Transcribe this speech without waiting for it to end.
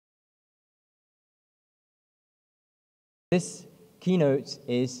This keynote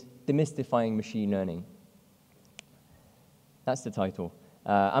is Demystifying Machine Learning. That's the title.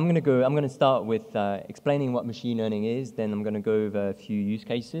 I'm going to start with explaining what machine learning is, then I'm going to go over a few use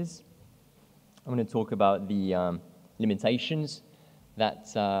cases. I'm going to talk about the limitations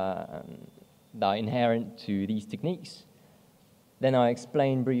that are inherent to these techniques. Then I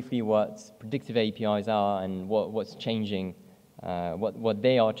explain briefly what predictive APIs are and what's changing, what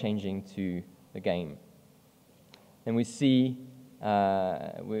they are changing to the game. And we see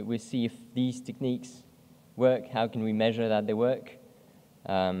if these techniques work, how can we measure that they work.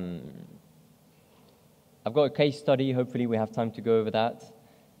 I've got a case study, hopefully we have time to go over that.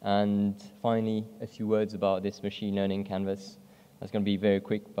 And finally, a few words about this machine learning canvas. That's going to be very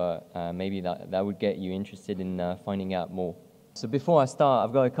quick, but maybe that would get you interested in finding out more. So before I start,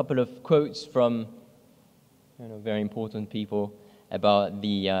 I've got a couple of quotes from very important people about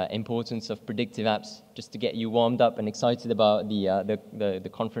the importance of predictive apps, just to get you warmed up and excited about the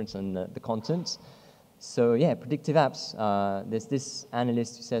conference and the content. So yeah, predictive apps, there's this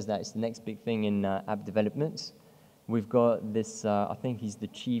analyst who says that it's the next big thing in app development. We've got this, I think he's the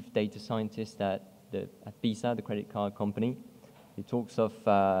chief data scientist at Visa, the credit card company. He talks of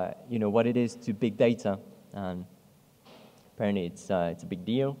what it is to big data, and apparently it's a big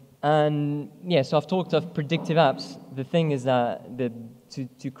deal. And yeah, so I've talked of predictive apps. The thing is that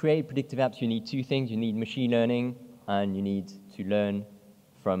to create predictive apps, you need two things. You need machine learning, and you need to learn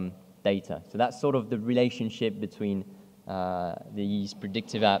from data. So that's sort of the relationship between these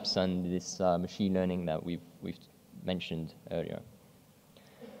predictive apps and this machine learning that we've mentioned earlier.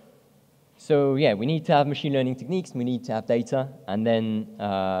 So yeah, we need to have machine learning techniques, we need to have data, and then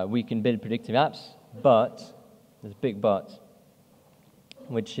we can build predictive apps. But there's a big but,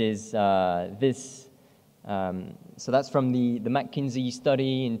 which is this. So that's from the McKinsey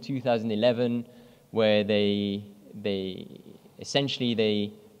study in 2011, where there's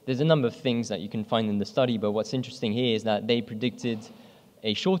a number of things that you can find in the study, but what's interesting here is that they predicted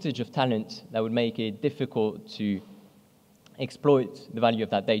a shortage of talent that would make it difficult to exploit the value of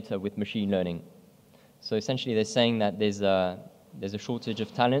that data with machine learning. So essentially they're saying that there's a shortage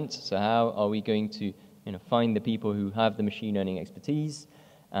of talent, so how are we going to find the people who have the machine learning expertise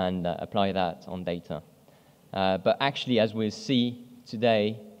and apply that on data. But actually, as we'll see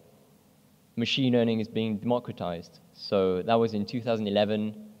today, machine learning is being democratized. So that was in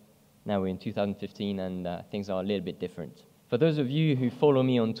 2011, now we're in 2015, and things are a little bit different. For those of you who follow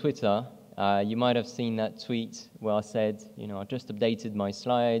me on Twitter, you might have seen that tweet where I said, I just updated my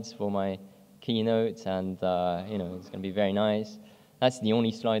slides for my keynote, and it's going to be very nice. That's the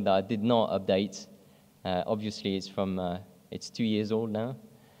only slide that I did not update. Obviously, it's 2 years old now.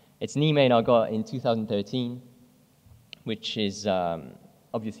 It's an email I got in 2013, which is,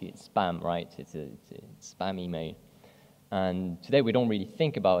 obviously it's spam, right? It's a spam email. And today we don't really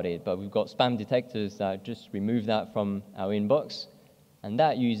think about it, but we've got spam detectors that just remove that from our inbox, and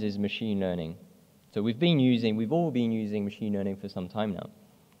that uses machine learning. So we've all been using machine learning for some time now.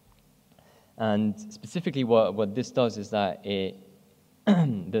 And specifically what this does is that the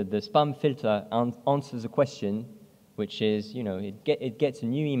spam filter answers a question, which is, it gets a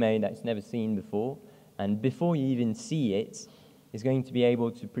new email that it's never seen before, and before you even see it, it's going to be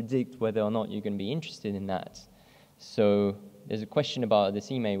able to predict whether or not you're going to be interested in that. So there's a question about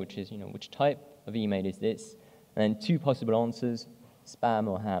this email, which is, which type of email is this? And then two possible answers, spam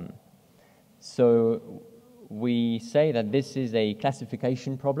or ham. So we say that this is a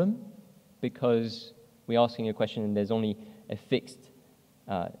classification problem because we're asking a question and there's only a fixed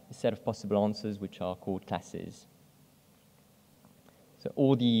set of possible answers, which are called classes. So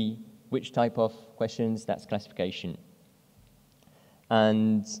all the which type of questions, that's classification.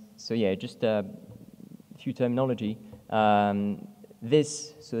 And so yeah, just a few terminology. So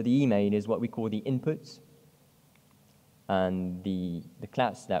the email is what we call the input, and the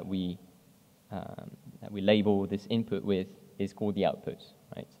class that we label this input with is called the output,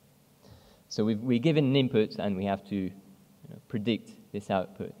 right? So we're given an input and we have to predict this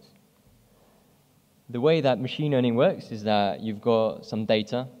output. The way that machine learning works is that you've got some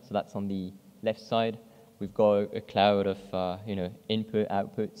data, so that's on the left side. We've got a cloud of input,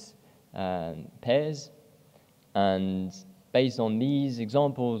 outputs, and pairs, and based on these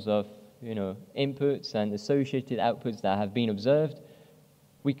examples of inputs and associated outputs that have been observed,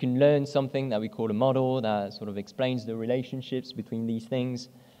 we can learn something that we call a model that sort of explains the relationships between these things.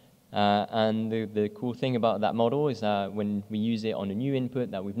 And the cool thing about that model is that when we use it on a new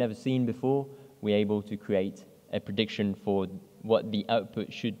input that we've never seen before, we're able to create a prediction for what the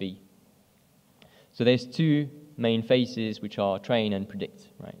output should be. So there's two main phases, which are train and predict,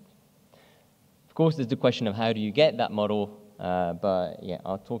 right? Of course, there's the question of how do you get that model, but yeah,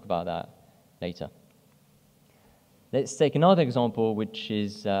 I'll talk about that later. Let's take another example, which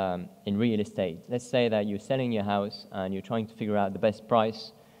is in real estate. Let's say that you're selling your house and you're trying to figure out the best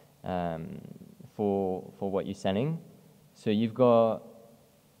price for what you're selling. So you've got,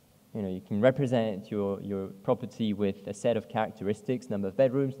 you can represent your property with a set of characteristics: number of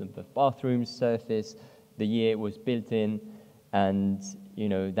bedrooms, number of bathrooms, surface, the year it was built in, and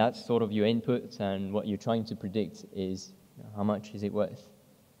that's sort of your input. And what you're trying to predict is how much is it worth.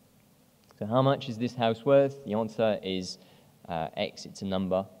 So how much is this house worth? The answer is X. It's a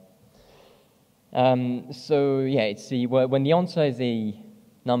number. So yeah, when the answer is a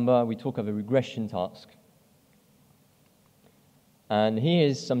number, we talk of a regression task. And here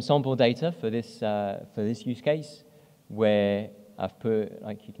is some sample data for this use case, where I've put,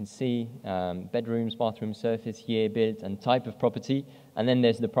 like you can see, bedrooms, bathrooms, surface, year built, and type of property, and then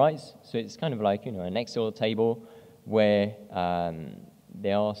there's the price. So it's kind of like an Excel table where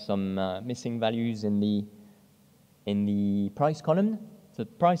there are some missing values in the price column. So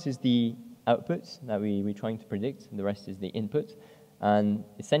price is the output that we're trying to predict, and the rest is the input. And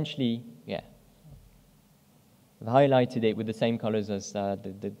essentially, yeah, I've highlighted it with the same colors as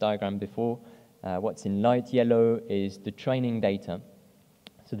the diagram before. What's in light yellow is the training data.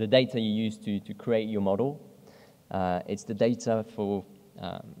 So the data you use to create your model. It's the data for,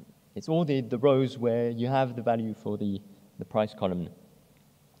 it's all the rows where you have the value for the price column.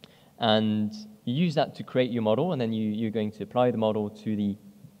 And you use that to create your model, and then you're going to apply the model to the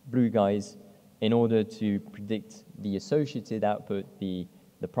blue guys in order to predict the associated output, the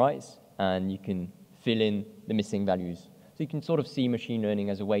price, and you can fill in the missing values. So you can sort of see machine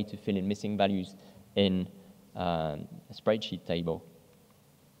learning as a way to fill in missing values in a spreadsheet table.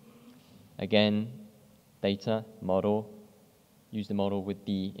 Again, data, model, use the model with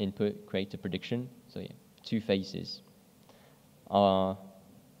the input, create a prediction. So yeah, two phases.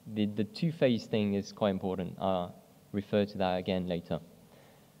 The two-phase thing is quite important. I'll refer to that again later.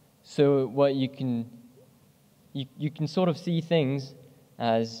 So what you can sort of see things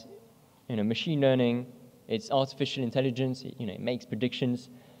as, machine learning. It's artificial intelligence. It makes predictions,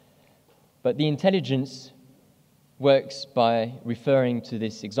 but the intelligence works by referring to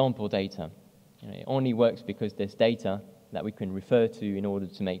this example data. It only works because there's data that we can refer to in order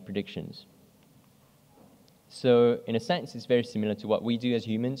to make predictions. So in a sense, it's very similar to what we do as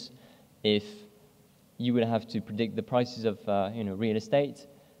humans. If you would have to predict the prices of real estate,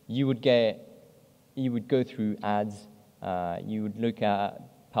 you would go through ads, you would look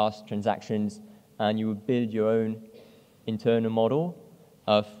at past transactions, and you would build your own internal model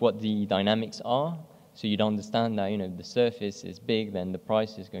of what the dynamics are. So you'd understand that the surface is big, then the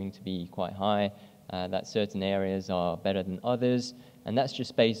price is going to be quite high, that certain areas are better than others, and that's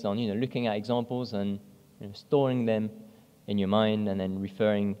just based on looking at examples and storing them in your mind, and then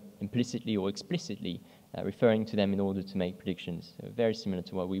referring implicitly or explicitly, referring to them in order to make predictions. So very similar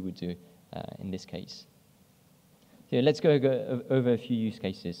to what we would do in this case. So let's go over a few use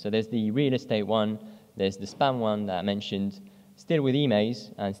cases. So there's the real estate one, there's the spam one that I mentioned, still with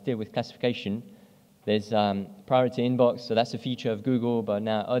emails and still with classification. There's priority inbox, so that's a feature of Google, but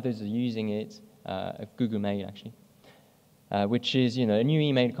now others are using it, Google Mail actually. Which is, a new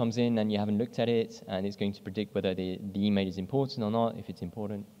email comes in and you haven't looked at it, and it's going to predict whether the email is important or not. If it's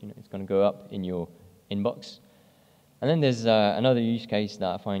important, it's going to go up in your inbox. And then there's another use case that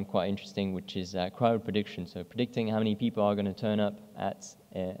I find quite interesting, which is crowd prediction. So predicting how many people are going to turn up at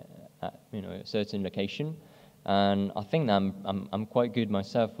a certain location. And I think that I'm quite good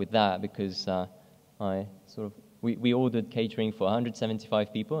myself with that, because we ordered catering for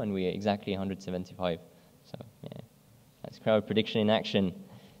 175 people, and we're exactly 175. So yeah. That's crowd prediction in action.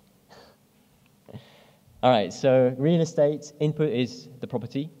 All right, so real estate, input is the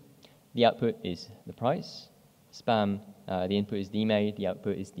property, the output is the price. Spam, the input is the email, the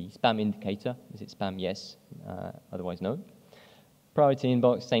output is the spam indicator. Is it spam? Yes, otherwise no. Priority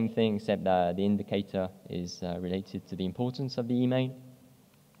inbox, same thing, except that the indicator is related to the importance of the email.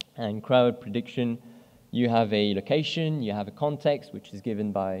 And crowd prediction, you have a location, you have a context, which is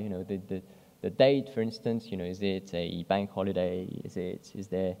given by the date, for instance. Is it a bank holiday? Is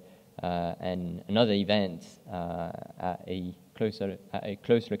there another event at a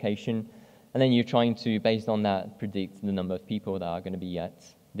close location? And then you're trying to, based on that, predict the number of people that are going to be at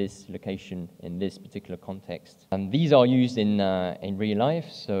this location in this particular context. And these are used in real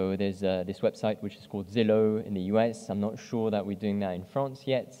life. So there's this website which is called Zillow in the US. I'm not sure that we're doing that in France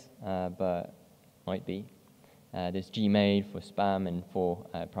yet, but might be. There's Gmail for spam and for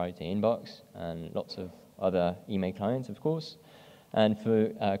priority inbox, and lots of other email clients, of course. And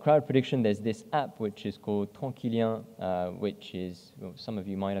for crowd prediction, there's this app which is called Tranquillien, which is, well, some of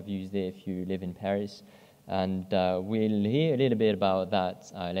you might have used it if you live in Paris. And we'll hear a little bit about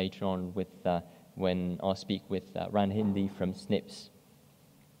that later on with when I'll speak with Ran Hindi from SNPs.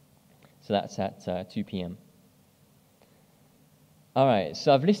 So that's at 2 p.m. All right,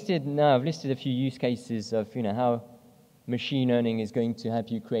 so I've listed a few use cases of how machine learning is going to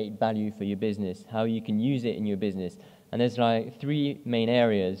help you create value for your business, how you can use it in your business. And there's like 3 main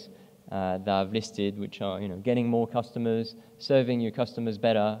areas that I've listed, which are getting more customers, serving your customers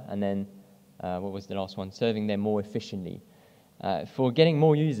better, and then what was the last one? Serving them more efficiently. For getting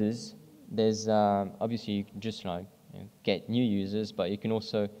more users, there's obviously you can just get new users, but you can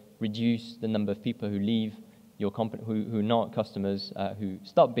also reduce the number of people who leave your company, who are not customers, who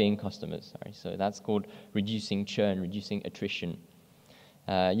stop being customers. Sorry. So that's called reducing churn, reducing attrition.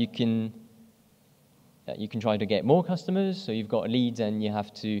 You can try to get more customers, so you've got leads and you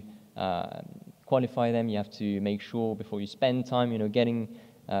have to qualify them. You have to make sure before you spend time,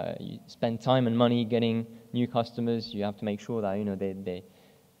 you spend time and money getting new customers. You have to make sure that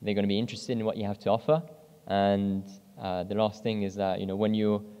they're going to be interested in what you have to offer. And the last thing is that when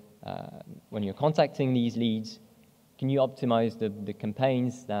you're contacting these leads, can you optimize the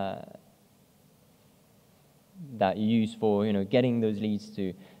campaigns that you use for getting those leads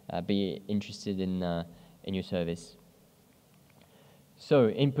to be interested in your service? So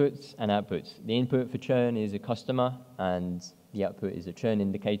inputs and outputs. The input for churn is a customer, and the output is a churn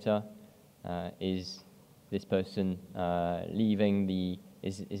indicator. Is this person leaving the?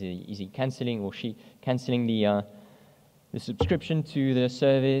 Is he canceling or she canceling the subscription to the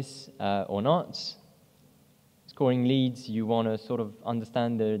service or not? Scoring leads, you want to sort of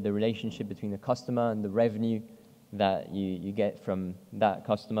understand the relationship between the customer and the revenue that you get from that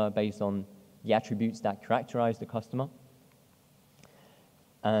customer based on the attributes that characterize the customer.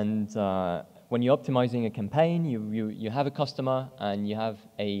 And when you're optimizing a campaign, you have a customer and you have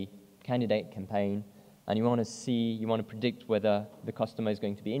a candidate campaign, and you want to predict whether the customer is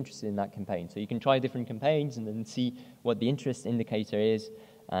going to be interested in that campaign. So you can try different campaigns and then see what the interest indicator is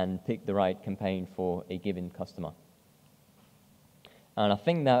and pick the right campaign for a given customer. And I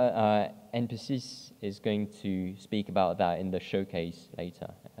think that Emphasis is going to speak about that in the showcase later.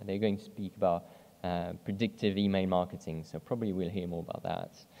 They're going to speak about predictive email marketing, so probably we'll hear more about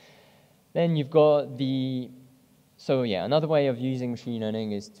that. Then you've got another way of using machine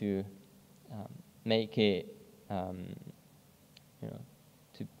learning is to make it to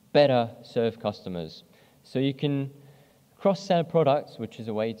better serve customers. So you can cross-sell products, which is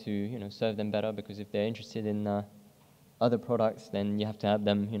a way to serve them better, because if they're interested in other products, then you have to have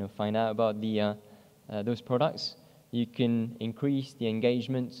them find out about those products. You can increase the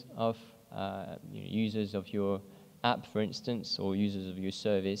engagement of users of your app, for instance, or users of your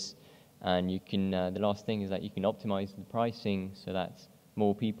service. And you can the last thing is that you can optimize the pricing so that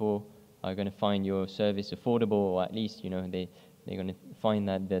more people are going to find your service affordable, or at least they're going to find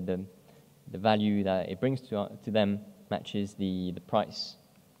that the value that it brings to them matches the price.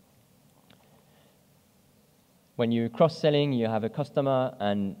 When you're cross-selling, you have a customer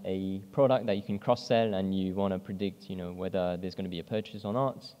and a product that you can cross-sell, and you want to predict whether there's going to be a purchase or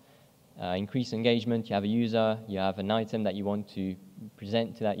not. Increase engagement, you have a user, you have an item that you want to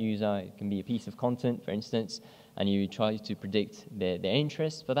present to that user. It can be a piece of content, for instance, and you try to predict their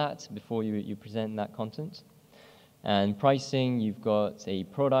interest for that before you present that content. And pricing, you've got a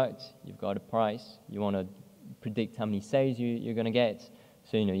product, you've got a price, you want to predict how many sales you're going to get.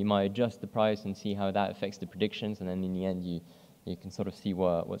 So you might adjust the price and see how that affects the predictions, and then in the end you can sort of see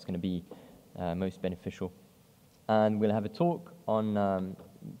what's going to be most beneficial. And we'll have a talk on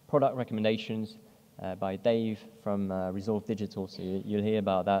product recommendations by Dave from Resolve Digital, so you'll hear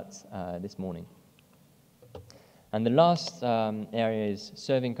about that this morning. And the last area is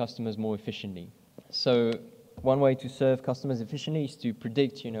serving customers more efficiently. So one way to serve customers efficiently is to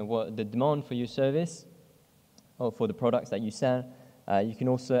predict what the demand for your service or for the products that you sell. You can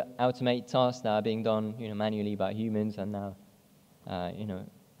also automate tasks that are being done manually by humans, and now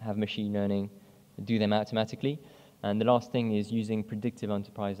have machine learning do them automatically. And the last thing is using predictive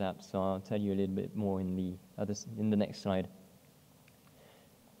enterprise apps. So I'll tell you a little bit more in the next slide.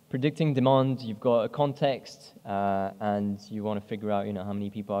 Predicting demand, you've got a context, and you want to figure out how many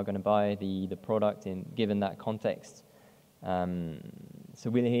people are going to buy the product given that context. So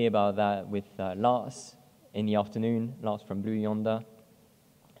we'll hear about that with Lars in the afternoon, Lars from Blue Yonder.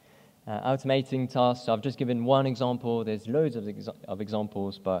 Automating tasks, so I've just given one example. There's loads of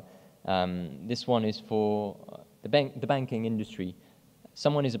examples, but this one is for the banking industry.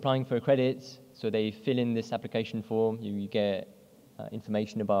 Someone is applying for a credit, so they fill in this application form. You get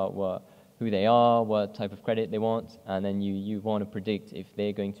information about who they are, what type of credit they want, and then you want to predict if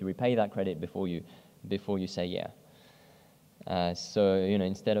they're going to repay that credit before you say yeah. So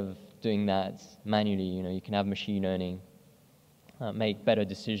instead of doing that manually, you can have machine learning make better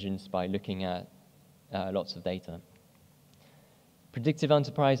decisions by looking at lots of data. Predictive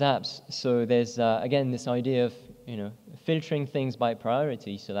enterprise apps. So there's again this idea of filtering things by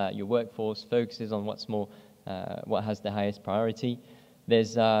priority so that your workforce focuses on what has the highest priority.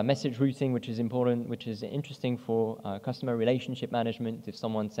 There's message routing, which is important, which is interesting for customer relationship management. If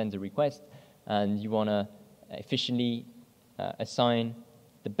someone sends a request and you want to efficiently assign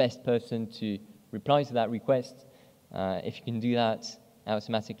the best person to reply to that request, if you can do that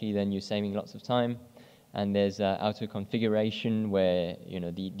automatically, then you're saving lots of time. And there's auto configuration where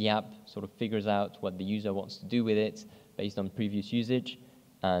the app sort of figures out what the user wants to do with it based on previous usage,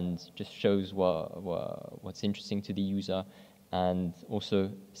 and just shows what's interesting to the user, and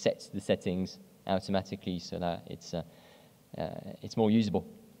also sets the settings automatically so that it's more usable.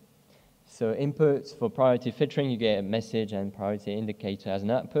 So inputs for priority filtering, you get a message and priority indicator as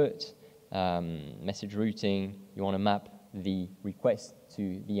an output. Message routing, you want to map the request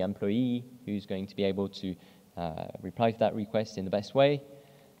to the employee who's going to be able to reply to that request in the best way.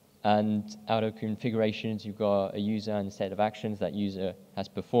 And auto configurations, you've got a user and a set of actions that user has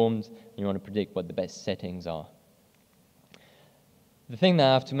performed, and you want to predict what the best settings are. The thing that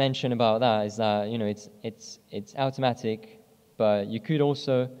I have to mention about that is that it's automatic, but you could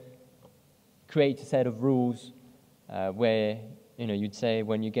also create a set of rules where you'd say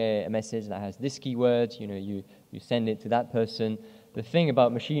when you get a message that has this keyword, you send it to that person. The thing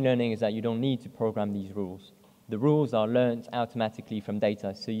about machine learning is that you don't need to program these rules. The rules are learned automatically from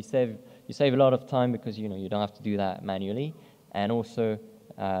data, so you save a lot of time because you don't have to do that manually, and also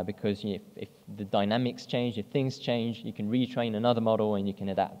because if the dynamics change, if things change, you can retrain another model and you can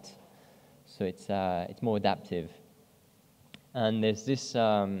adapt. So it's more adaptive. And there's this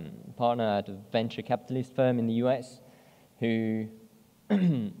partner at a venture capitalist firm in the US who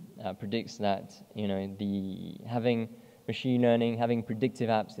predicts that having machine learning, having predictive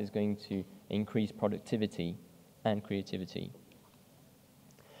apps is going to increase productivity and creativity.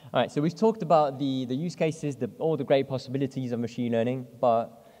 All right, so we've talked about the use cases, all the great possibilities of machine learning,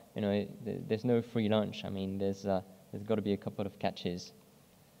 but there's no free lunch. I mean, there's got to be a couple of catches.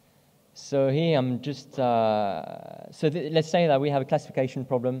 So here I'm just let's say that we have a classification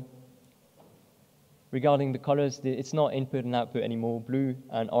problem. Regarding the colors, it's not input and output anymore. Blue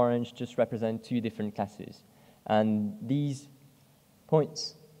and orange just represent two different classes. And these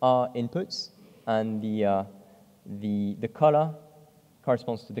points are inputs, and the color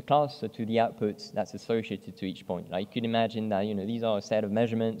corresponds to the class, so to the outputs that's associated to each point. Like you could imagine that these are a set of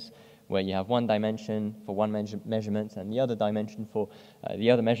measurements where you have one dimension for one measurement and the other dimension for the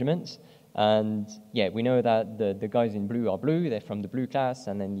other measurements. And yeah, we know that the guys in blue are blue, they're from the blue class,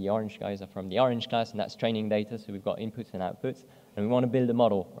 and then the orange guys are from the orange class, and that's training data, so we've got inputs and outputs, and we want to build a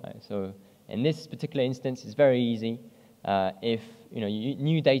model, right? So in this particular instance, it's very easy. If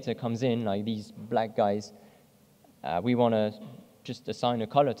new data comes in, like these black guys, we want to just assign a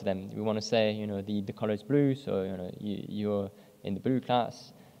color to them. We want to say, the color is blue, so you're in the blue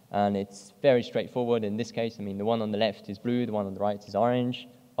class, and it's very straightforward in this case. I mean, the one on the left is blue, the one on the right is orange,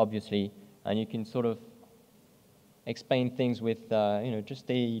 obviously, and you can sort of explain things with just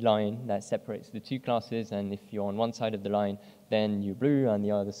a line that separates the two classes, and if you're on one side of the line, then you're blue, and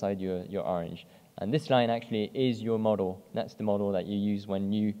the other side you're orange. And this line actually is your model. That's the model that you use when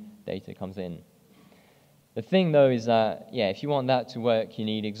new data comes in. The thing, though, is that, if you want that to work, you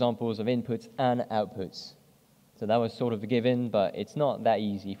need examples of inputs and outputs. So that was sort of a given, but it's not that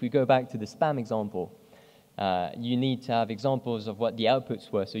easy. If we go back to the spam example, you need to have examples of what the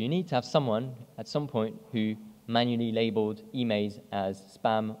outputs were. So you need to have someone at some point who manually labeled emails as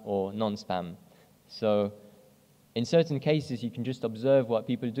spam or non-spam. So in certain cases, you can just observe what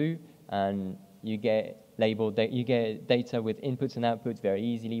people do, and you get data with inputs and outputs very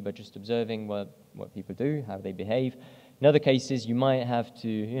easily, but just observing what people do, how they behave. In other cases, you might have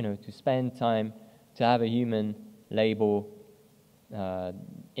to spend time to have a human label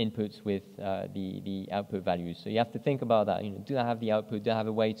inputs with the output values. So you have to think about that. Do I have the output? Do I have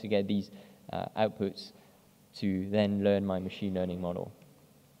a way to get these outputs to then learn my machine learning model?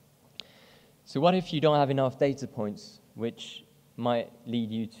 So what if you don't have enough data points, which might lead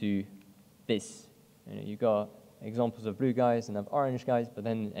you to this? You got examples of blue guys and of orange guys, but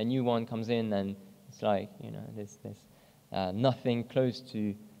then a new one comes in, and it's like there's nothing close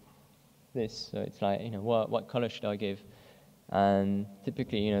to this. So it's like what color should I give? And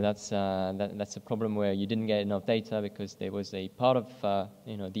typically, that's a problem where you didn't get enough data because there was a part of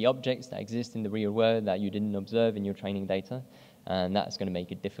the objects that exist in the real world that you didn't observe in your training data, and that's going to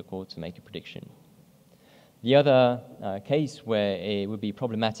make it difficult to make a prediction. The other case where it would be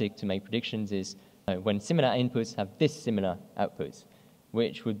problematic to make predictions is when similar inputs have dissimilar outputs,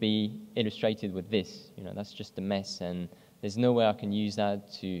 which would be illustrated with this. That's just a mess, and there's no way I can use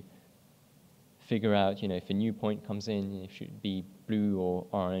that to figure out, if a new point comes in, it should be blue or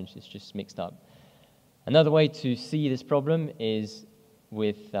orange. It's just mixed up. Another way to see this problem is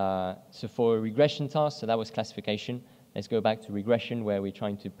with, so for a regression task, so that was classification. Let's go back to regression where we're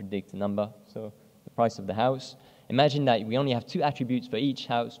trying to predict a number, so the price of the house. Imagine that we only have 2 attributes for each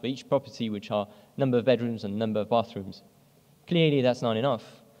house, for each property, which are number of bedrooms and number of bathrooms. Clearly, that's not enough.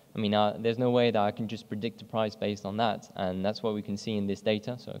 I mean, there's no way that I can just predict the price based on that, and that's what we can see in this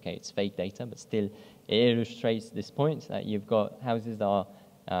data. So, okay, it's fake data, but still it illustrates this point that you've got houses that are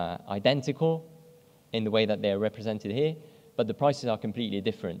identical in the way that they're represented here, but the prices are completely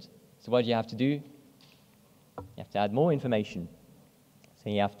different. So what do you have to do? You have to add more information. So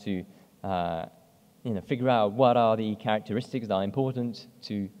you have to figure out what are the characteristics that are important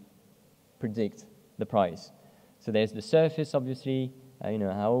to predict the price. So there's the surface, obviously,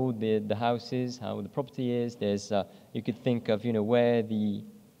 how old the house is, how old the property is. There's, you could think of, where the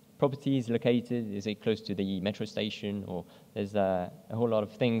property is located. Is it close to the metro station? Or there's a whole lot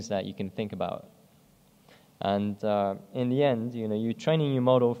of things that you can think about. And in the end, you're training your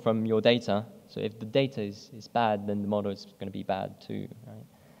model from your data. So if the data is bad, then the model is going to be bad too, right?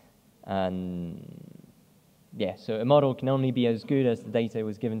 And yeah, so a model can only be as good as the data it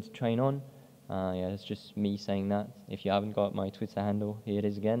was given to train on. Yeah, that's just me saying that. If you haven't got my Twitter handle, here it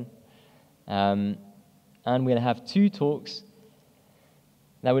is again. And we'll have 2 talks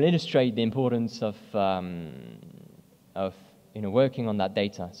that will illustrate the importance of working on that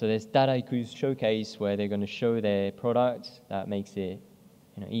data. So there's Dataiku's showcase where they're going to show their product that makes it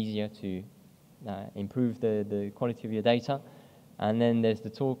easier to improve the quality of your data. And then there's the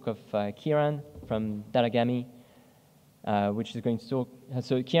talk of Kiran from Datagami, which is going to talk.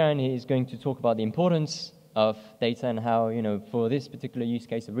 So Kiran is going to talk about the importance of data and how, for this particular use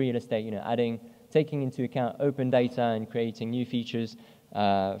case of real estate, taking into account open data and creating new features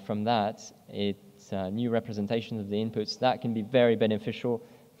from that. It's new representations of the inputs that can be very beneficial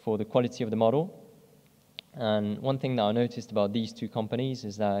for the quality of the model. And one thing that I noticed about these 2 companies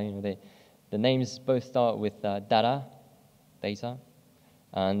is that the names both start with data,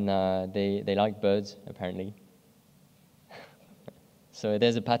 and they like birds apparently. So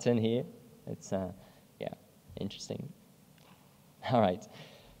there's a pattern here. It's interesting. All right,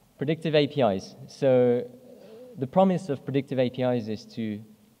 predictive APIs. So the promise of predictive APIs is to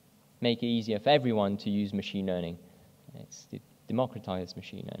make it easier for everyone to use machine learning. It's to democratize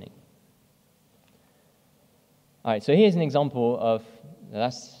machine learning. All right, so here's an example of,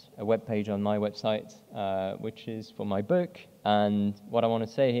 that's a web page on my website, which is for my book. And what I want to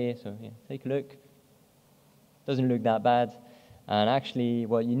say here, so yeah, take a look. Doesn't look that bad. And actually,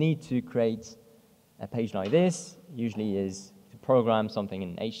 what you need to create a page like this usually is to program something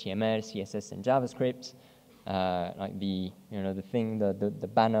in HTML, CSS, and JavaScript. Like the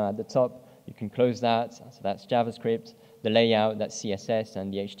banner at the top, you can close that. So that's JavaScript. The layout, that's CSS,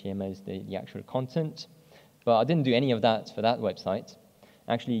 and the HTML is the actual content. But I didn't do any of that for that website.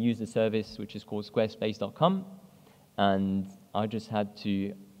 I actually used a service which is called squarespace.com, and I just had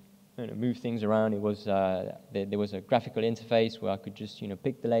to move things around. It was there was a graphical interface where I could just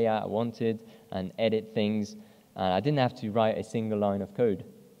pick the layout I wanted and edit things, and I didn't have to write a single line of code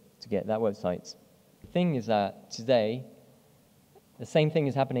to get that website. The thing is that today, the same thing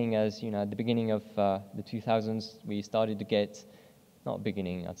is happening as at the beginning of the 2000s. We started to get, not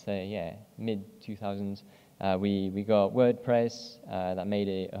beginning, I'd say, yeah, mid 2000s. We got WordPress that made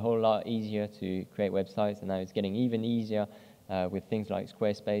it a whole lot easier to create websites, and now it's getting even easier with things like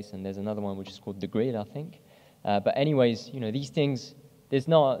Squarespace, and there's another one which is called The Grid, I think. But anyways, these things, there's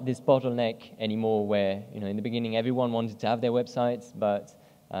not this bottleneck anymore where, in the beginning everyone wanted to have their websites, but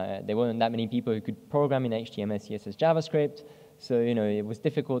there weren't that many people who could program in HTML, CSS, JavaScript. So, it was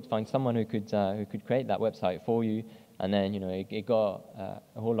difficult to find someone who could create that website for you. And then, it got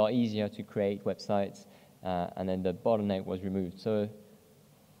a whole lot easier to create websites, and then the bottleneck was removed. So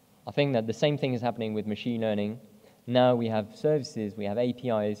I think that the same thing is happening with machine learning. Now we have services, we have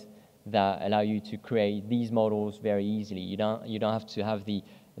APIs that allow you to create these models very easily. You don't have to have the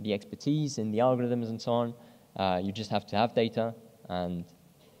expertise in the algorithms and so on. You just have to have data, and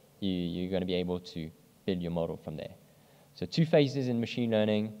you're going to be able to build your model from there. So 2 phases in machine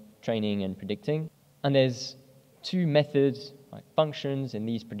learning: training and predicting. And there's 2 methods like functions in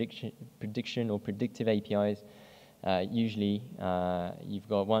these prediction or predictive APIs. Usually, you've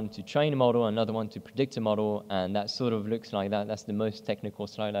got one to train a model, another one to predict a model, and that sort of looks like that. That's the most technical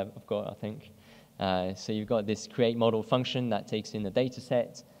slide I've got, I think. So you've got this create model function that takes in the data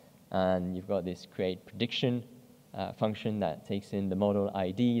set, and you've got this create prediction function that takes in the model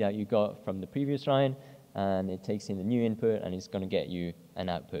ID that you got from the previous line, and it takes in the new input, and it's going to get you an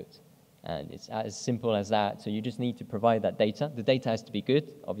output. And it's as simple as that. So you just need to provide that data. The data has to be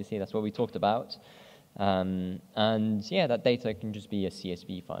good. Obviously, that's what we talked about. And yeah, that data can just be a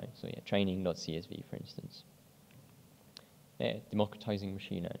CSV file. So yeah, training.csv, for instance. Yeah, democratizing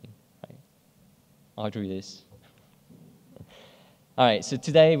machine learning. Right. I drew this. All right, so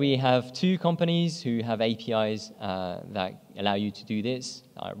today we have 2 companies who have APIs that allow you to do this.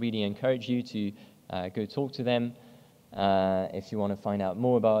 I really encourage you to go talk to them. If you want to find out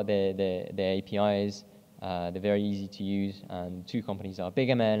more about their APIs, they're very easy to use, and 2 companies are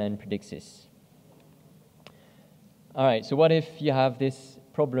BigML and Predixis. All right, so what if you have this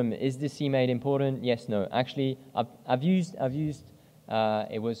problem? Is this email important? Yes, no. Actually, I've used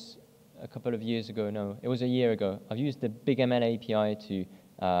it was a couple of years ago, no, it was a year ago. I've used the BigML API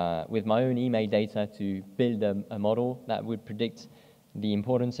to, with my own email data, to build a model that would predict the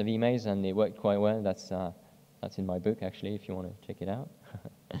importance of emails, and it worked quite well. That's in my book, actually, if you want to check it out.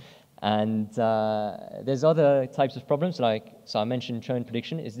 And there's other types of problems, like, so I mentioned churn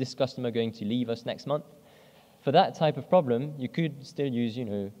prediction. Is this customer going to leave us next month? For that type of problem, you could still use,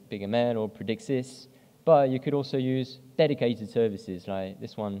 BigML or Predixis, but you could also use dedicated services like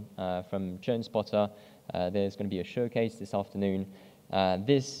this one from Churn Spotter. There's going to be a showcase this afternoon.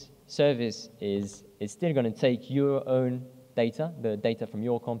 This service is still going to take your own data, the data from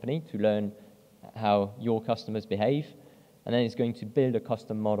your company, to learn how your customers behave, and then it's going to build a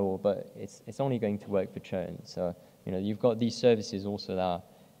custom model, but it's only going to work for churn. So you've got these services also that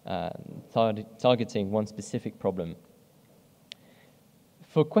are targeting one specific problem.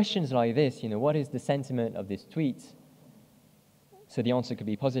 For questions like this, what is the sentiment of this tweet? So the answer could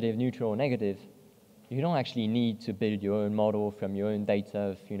be positive, neutral, or negative. You don't actually need to build your own model from your own data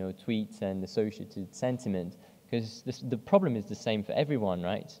of tweets and associated sentiment, because the problem is the same for everyone,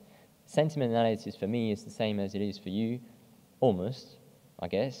 right? Sentiment analysis for me is the same as it is for you, almost, I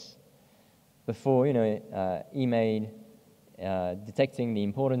guess. Before email, detecting the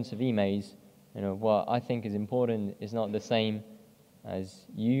importance of emails, what I think is important is not the same as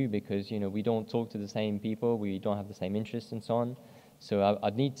you, because we don't talk to the same people, we don't have the same interests and so on. So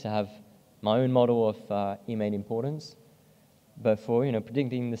I'd need to have my own model of email importance. But for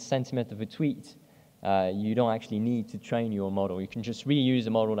predicting the sentiment of a tweet, you don't actually need to train your model. You can just reuse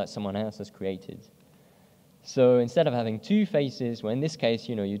a model that someone else has created. So instead of having 2 phases, well, in this case,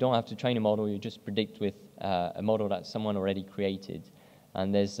 you don't have to train a model, you just predict with a model that someone already created.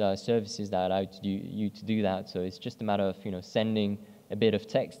 And there's services that allow you to do that. So it's just a matter of sending a bit of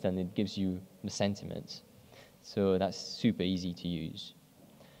text, and it gives you the sentiment. So that's super easy to use.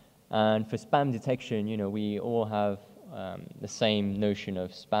 And for spam detection, we all have the same notion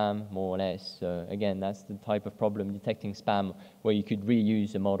of spam, more or less. So again, that's the type of problem, detecting spam, where you could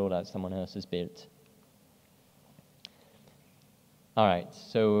reuse a model that someone else has built. All right,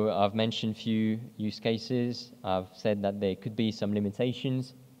 so I've mentioned a few use cases. I've said that there could be some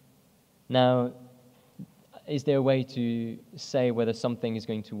limitations. Now, is there a way to say whether something is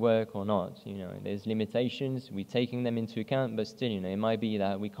going to work or not? There's limitations, we're taking them into account, but still, it might be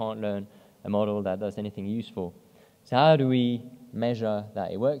that we can't learn a model that does anything useful. So how do we measure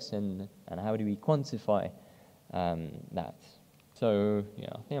that it works, and how do we quantify that? So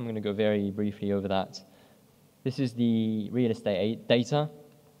I think I'm going to go very briefly over that. This is the real estate data.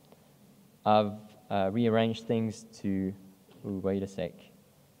 I've rearranged things to, wait a sec.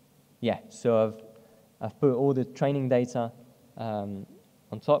 Yeah, so I've put all the training data on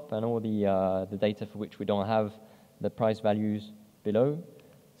top, and all the data for which we don't have the price values below.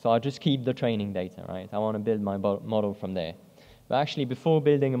 So I'll just keep the training data, right? I want to build my model from there. But actually, before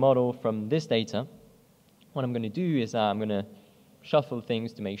building a model from this data, what I'm going to do is I'm going to shuffle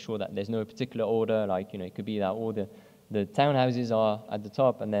things to make sure that there's no particular order. Like, it could be that all the townhouses are at the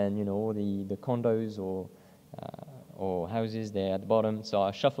top, and then, all the condos or houses there at the bottom. So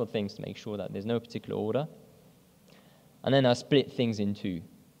I shuffle things to make sure that there's no particular order. And then I split things in 2.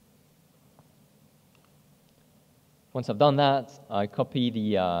 Once I've done that, I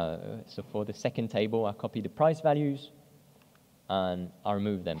copy so for the second table, I copy the price values, and I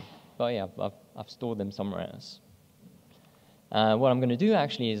remove them. But yeah, I've stored them somewhere else. What I'm going to do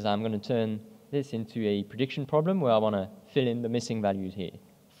actually is I'm going to turn this into a prediction problem where I want to fill in the missing values here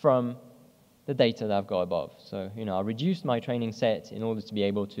from the data that I've got above. So, I reduced my training set in order to be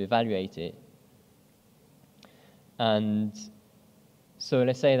able to evaluate it. And so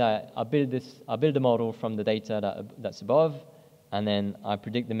let's say that I build a model from the data that's above, and then I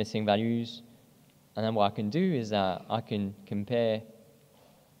predict the missing values. And then what I can do is that I can compare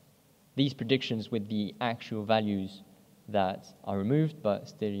these predictions with the actual values that are removed, but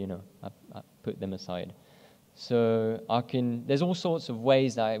still, I put them aside. So there's all sorts of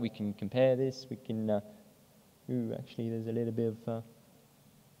ways that we can compare this. We can, actually there's a little bit of,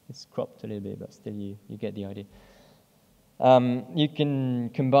 it's cropped a little bit, but still you get the idea. You can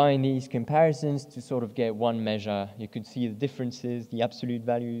combine these comparisons to sort of get one measure. You could see the differences, the absolute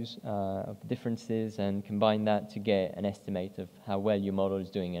values of the differences, and combine that to get an estimate of how well your model is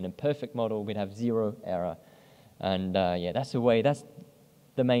doing. And a perfect model would have 0 error. And that's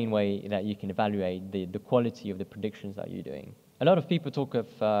the main way that you can evaluate the quality of the predictions that you're doing. A lot of people talk of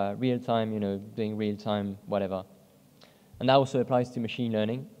real-time, doing real-time whatever. And that also applies to machine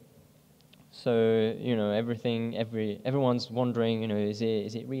learning. So, everyone's wondering, is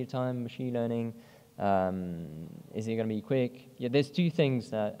it real-time machine learning? Is it going to be quick? Yeah, there's two things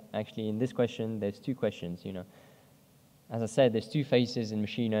that actually in this question, there's two questions, As I said, there's two phases in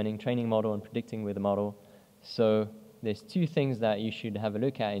machine learning, training model and predicting with a model. So there's two things that you should have a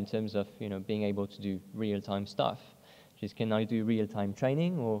look at in terms of, being able to do real-time stuff. Which is, can I do real-time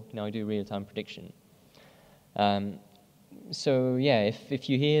training or can I do real-time prediction? So yeah, if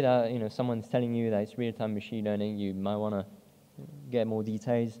you hear that someone's telling you that it's real-time machine learning, you might want to get more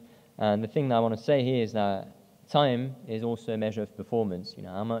details. And the thing that I want to say here is that time is also a measure of performance.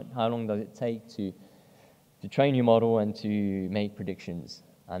 How long does it take to train your model and to make predictions?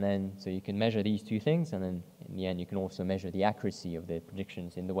 And then so you can measure these two things, and then in the end you can also measure the accuracy of the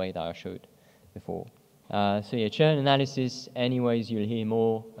predictions in the way that I showed before. So yeah, churn analysis. Anyways, you'll hear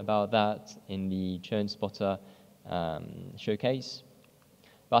more about that in the churn spotter showcase.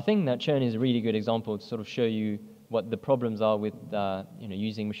 But I think that churn is a really good example to sort of show you what the problems are with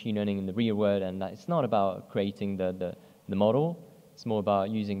using machine learning in the real world, and that it's not about creating the model, it's more about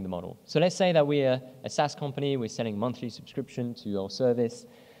using the model. So let's say that we're a SaaS company, we're selling monthly subscription to our service,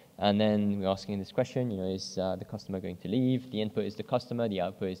 and then we're asking this question, is the customer going to leave? The input is the customer, the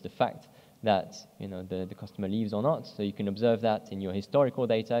output is the fact that the customer leaves or not. So you can observe that in your historical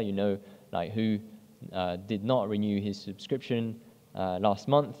data, like who did not renew his subscription last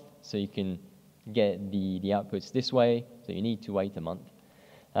month, so you can get the outputs this way, so you need to wait a month.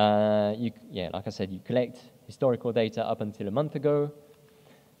 Like I said, you collect historical data up until a month ago,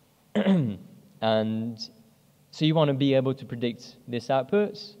 and so you want to be able to predict this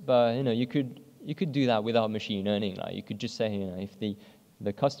output, but you could do that without machine learning. Like you could just say, if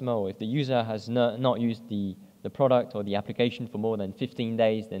the customer or if the user has not used the product or the application for more than 15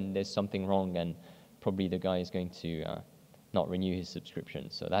 days, then there's something wrong, and probably the guy is going to not renew his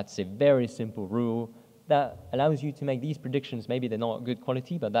subscription. So that's a very simple rule that allows you to make these predictions. Maybe they're not good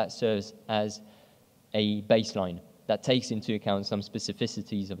quality, but that serves as a baseline that takes into account some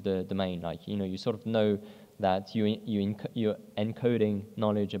specificities of the domain. Like, you sort of know that you're encoding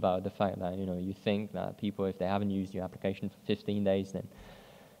knowledge about the fact that, you think that people, if they haven't used your application for 15 days,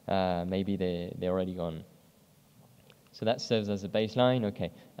 then maybe they're already gone. So that serves as a baseline.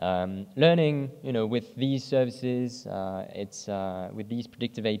 Okay. Learning, with these services, with these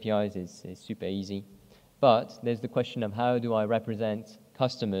predictive APIs is super easy. But there's the question of how do I represent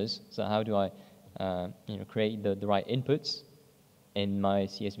customers? So how do I, create the right inputs in my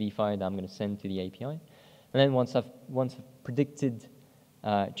CSV file that I'm going to send to the API? And then once I've predicted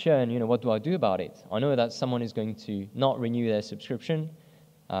churn, what do I do about it? I know that someone is going to not renew their subscription,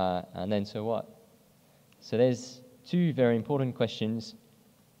 and then so what? So there's two very important questions.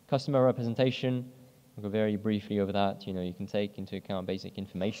 Customer representation, I'll go very briefly over that. You can take into account basic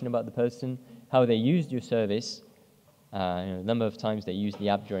information about the person, how they used your service, the number of times they used the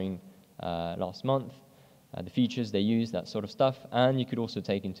app during last month, the features they used, that sort of stuff. And you could also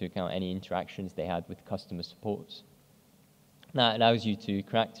take into account any interactions they had with customer support. That allows you to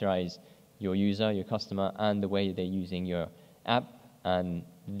characterize your user, your customer, and the way they're using your app. And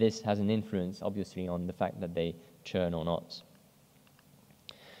this has an influence, obviously, on the fact that they churn or not.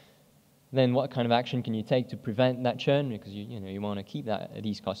 Then what kind of action can you take to prevent that churn? Because you want to keep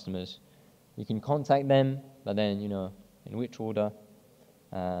these customers. You can contact them, but then in which order?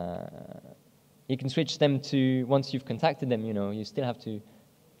 You can switch them to, once you've contacted them, you still have to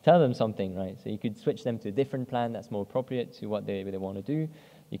tell them something, right? So you could switch them to a different plan that's more appropriate to what they want to do.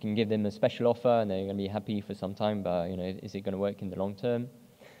 You can give them a special offer and they're going to be happy for some time, but is it going to work in the long term?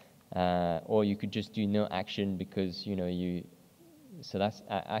 Or you could just do no action because so that's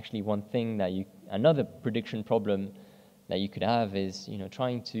actually one thing that another prediction problem that you could have is,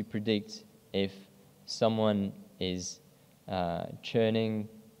 trying to predict if someone is churning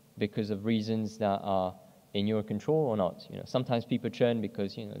because of reasons that are in your control or not. Sometimes people churn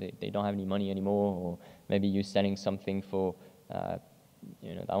because, they don't have any money anymore, or maybe you're selling something for, that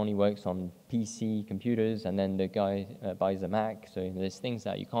only works on PC computers, and then the guy buys a Mac. So there's things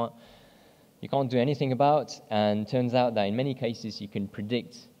that you can't do anything about, and turns out that in many cases you can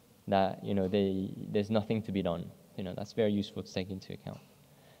predict that, there's nothing to be done. That's very useful to take into account.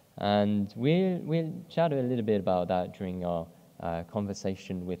 And we'll chat a little bit about that during our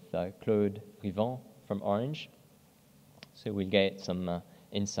conversation with Claude Rivant from Orange. So we'll get some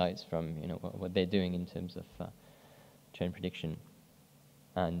insights from what they're doing in terms of churn prediction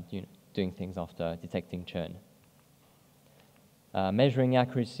and doing things after detecting churn. Measuring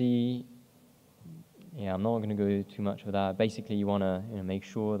accuracy. Yeah, I'm not going to go too much with that. Basically, you want to make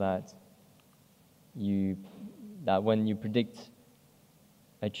sure that when you predict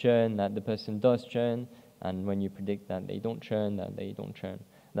a churn, that the person does churn, and when you predict that they don't churn, that they don't churn.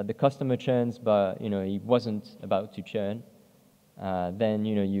 That the customer churns, but he wasn't about to churn. Then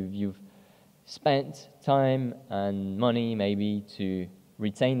you've spent time and money maybe to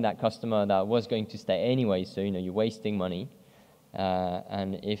retain that customer that was going to stay anyway. So you're wasting money.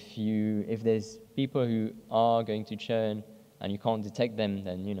 And if there's people who are going to churn and you can't detect them,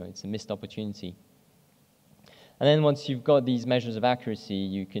 then it's a missed opportunity. And then once you've got these measures of accuracy,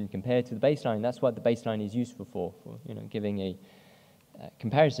 you can compare to the baseline. That's what the baseline is useful for giving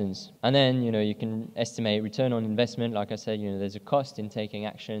comparisons. And then you can estimate return on investment. Like I said, there's a cost in taking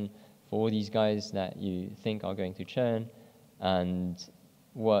action for all these guys that you think are going to churn, and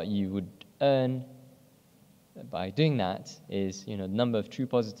what you would earn by doing that is the number of true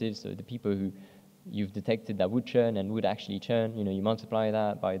positives, so the people who you've detected that would churn and would actually churn. You multiply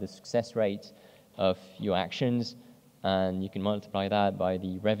that by the success rate of your actions, and you can multiply that by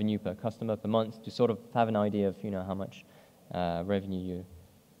the revenue per customer per month to sort of have an idea of how much revenue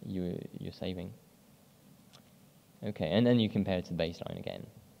you're saving. Okay, and then you compare it to the baseline again.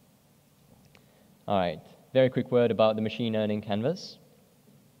 All right, very quick word about the machine learning canvas.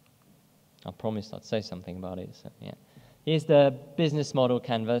 I promised I'd say something about it. So yeah, here's the business model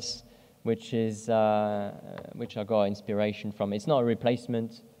canvas, which I got inspiration from. It's not a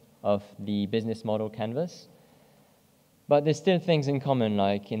replacement of the business model canvas, but there's still things in common.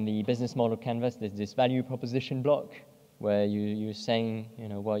 Like in the business model canvas, there's this value proposition block where you're saying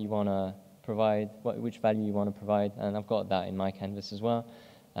what you want to provide, which value you want to provide, and I've got that in my canvas as well.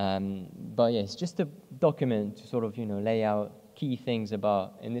 But yeah, it's just a document to sort of lay out key things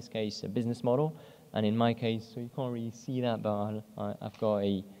about, in this case, a business model, and in my case, so you can't really see that, but I've got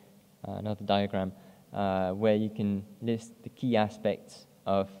another diagram where you can list the key aspects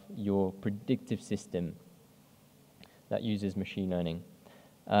of your predictive system that uses machine learning.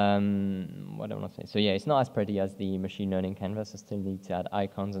 What do I want to say? So yeah, it's not as pretty as the machine learning canvas. I still need to add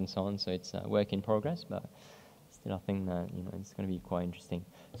icons and so on, so it's a work in progress, but still I think that it's going to be quite interesting.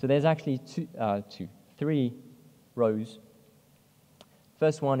 So there's actually three rows.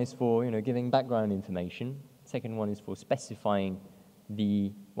 First one is for giving background information. Second one is for specifying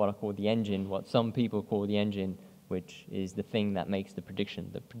what I call the engine, what some people call the engine, which is the thing that makes the prediction,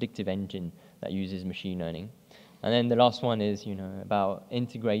 the predictive engine that uses machine learning. And then the last one is about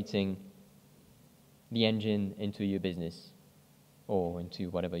integrating the engine into your business or into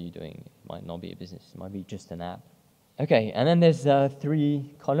whatever you're doing. It might not be a business, it might be just an app. Okay, and then there's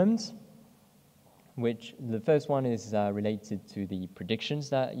three columns, which the first one is related to the predictions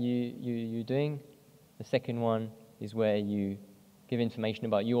that you're doing. The second one is where you give information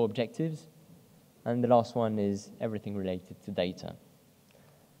about your objectives. And the last one is everything related to data.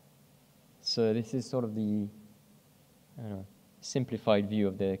 So this is sort of the simplified view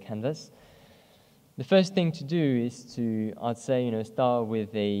of the canvas. The first thing to do is to, I'd say, start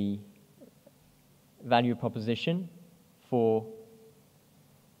with a value proposition for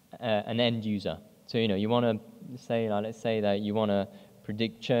an end user. So, you want to say, let's say that you want to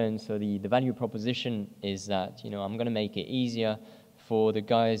predict churn. So the value proposition is that, I'm going to make it easier for the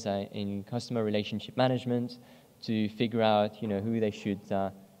guys in customer relationship management to figure out, who they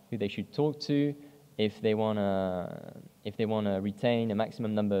should talk to if they want to retain a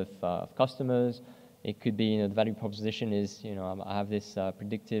maximum number of customers. It could be, the value proposition is, I have this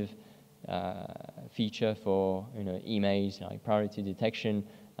predictive feature for, emails, like priority detection.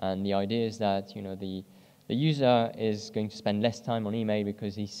 And the idea is that, the user is going to spend less time on email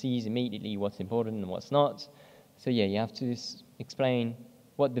because he sees immediately what's important and what's not. So yeah, you have to explain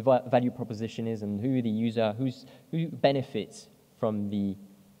what the value proposition is and who the user, who benefits from the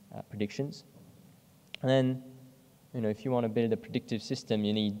predictions. And then, if you want to build a predictive system,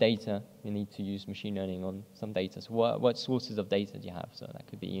 you need data. You need to use machine learning on some data. So what sources of data do you have? So that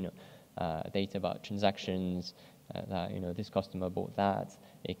could be, data about transactions, that, this customer bought that.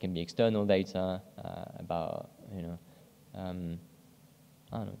 It can be external data about, I don't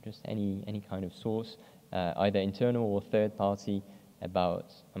know, just any kind of source, either internal or third party,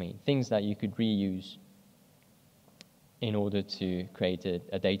 about, things that you could reuse in order to create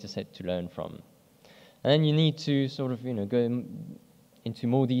a data set to learn from. And then you need to sort of, go into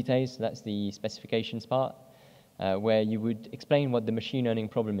more details. So that's the specifications part, where you would explain what the machine learning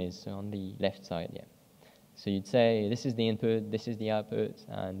problem is. So on the left side, yeah. So you'd say, this is the input, this is the output,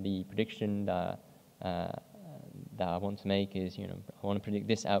 and the prediction that I want to make is, I want to predict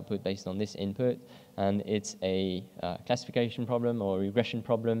this output based on this input, and it's a classification problem or a regression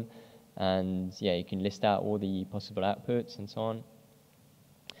problem, and yeah, you can list out all the possible outputs and so on.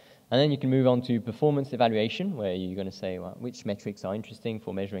 And then you can move on to performance evaluation, where you're going to say, well, which metrics are interesting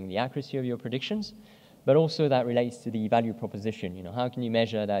for measuring the accuracy of your predictions, but also that relates to the value proposition. How can you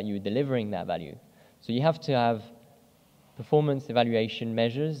measure that you're delivering that value? So you have to have performance evaluation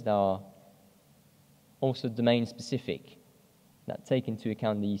measures that are also domain specific, that take into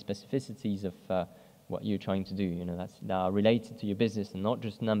account the specificities of what you're trying to do, that are related to your business, and not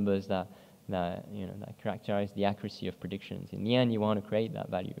just numbers that characterize the accuracy of predictions. In the end, you want to create that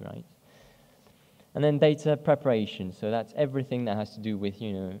value, right? And then data preparation. So that's everything that has to do with,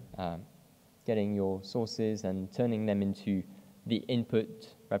 getting your sources and turning them into the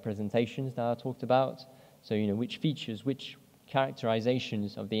input representations that I talked about. So, which features, which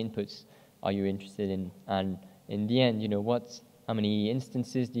characterizations of the inputs are you interested in? And in the end, how many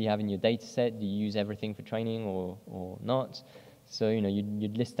instances do you have in your data set? Do you use everything for training or not? So,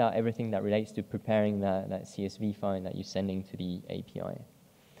 you'd list out everything that relates to preparing that CSV file that you're sending to the API.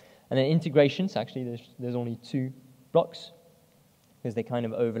 And then integrations, actually, there's only 2 blocks, because they kind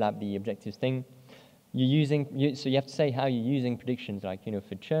of overlap the objectives thing. So you have to say how you're using predictions, like,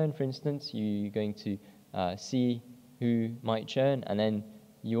 for churn, for instance, you're going to see who might churn, and then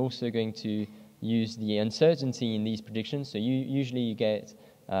you're also going to use the uncertainty in these predictions. So usually you get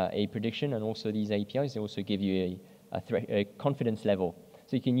a prediction, and also these APIs, they also give you a confidence level.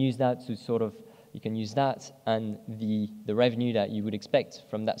 So you can use that to you can use that and the revenue that you would expect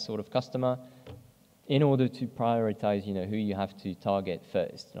from that sort of customer in order to prioritize, who you have to target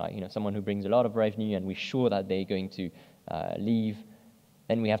first. Like, someone who brings a lot of revenue and we're sure that they're going to leave,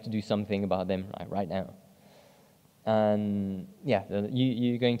 then we have to do something about them right now. And yeah,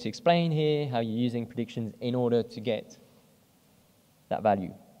 you're going to explain here how you're using predictions in order to get that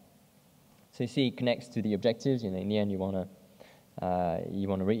value. So you see, it connects to the objectives. In the end, you want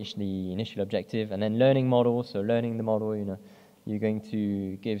to reach the initial objective, and then learning model. So learning the model, you're going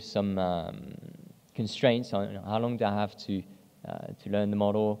to give some constraints on how long do I have to learn the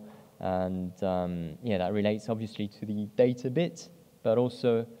model, and yeah, that relates obviously to the data bit, but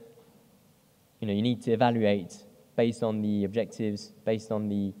also, you need to evaluate based on the objectives, based on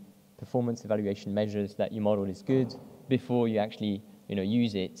the performance evaluation measures that your model is good before you actually,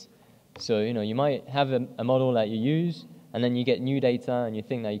 use it. So, you might have a model that you use, and then you get new data, and you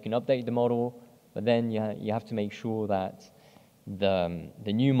think that you can update the model, but then you have to make sure that the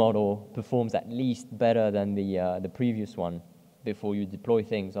new model performs at least better than the previous one before you deploy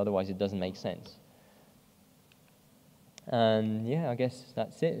things. Otherwise, it doesn't make sense. And yeah, I guess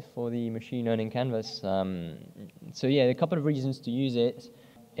that's it for the machine learning canvas. So yeah, a couple of reasons to use it.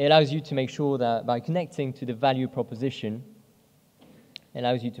 It allows you to make sure that by connecting to the value proposition, it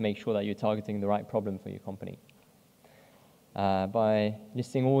allows you to make sure that you're targeting the right problem for your company. By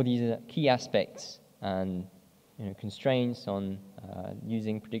listing all these key aspects and constraints on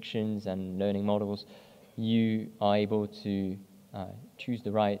using predictions and learning models, you are able to choose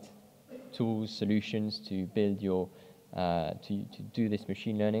the right tools, solutions to build your to do this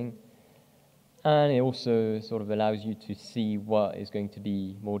machine learning. And it also sort of allows you to see what is going to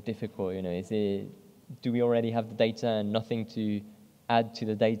be more difficult. Do we already have the data and nothing to add to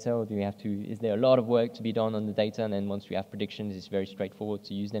the data, or is there a lot of work to be done on the data, and then once we have predictions, it's very straightforward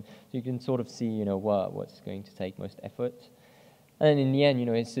to use them. So you can sort of see, what's going to take most effort. And in the end,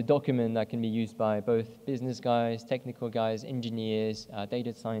 it's a document that can be used by both business guys, technical guys, engineers,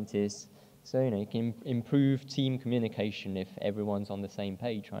 data scientists. So, you can improve team communication if everyone's on the same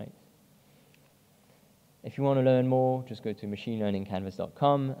page, right? If you want to learn more, just go to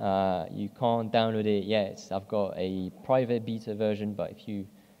machinelearningcanvas.com. You can't download it yet. I've got a private beta version, but if you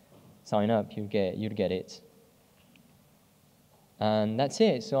sign up, you'll get it. And that's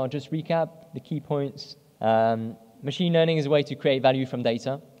it. So I'll just recap the key points. Machine learning is a way to create value from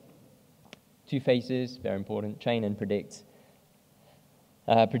data. Two phases, very important, train and predict.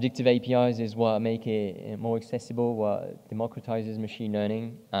 Predictive APIs is what make it more accessible, what democratizes machine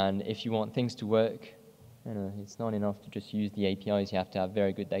learning. And if you want things to work, it's not enough to just use the APIs, you have to have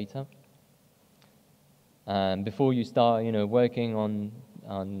very good data. And before you start, working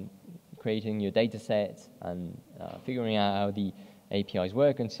on creating your data set and figuring out how the APIs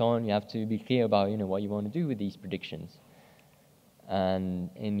work and so on, you have to be clear about, what you want to do with these predictions. And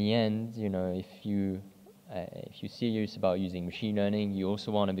in the end, if you're serious about using machine learning, you also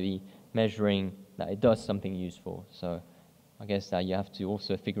want to be measuring that it does something useful. So I guess that you have to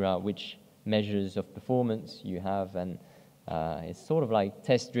also figure out which measures of performance you have, and it's sort of like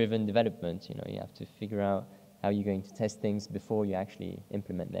test-driven development. You have to figure out how you're going to test things before you actually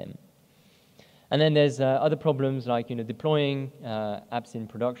implement them. And then there's other problems like deploying apps in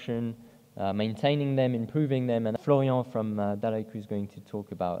production, maintaining them, improving them, and Florian from Dalaku is going to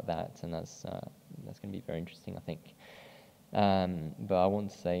talk about that, and that's going to be very interesting, I think. But I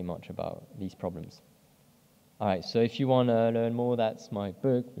won't say much about these problems. All right, so if you want to learn more, that's my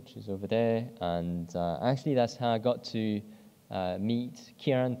book, which is over there, and actually that's how I got to meet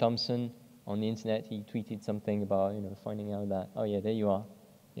Kieran Thompson on the internet. He tweeted something about finding out that, oh yeah, there you are.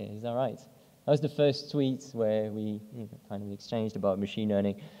 Yeah, is that right? That was the first tweet where we kind of exchanged about machine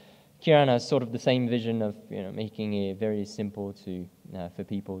learning. Kieran has sort of the same vision of making it very simple for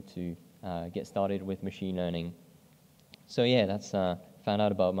people to get started with machine learning. So yeah, that's found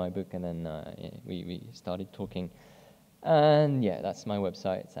out about my book, and then we started talking. And yeah, that's my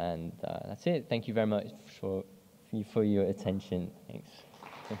website, and that's it. Thank you very much for your attention. Thanks.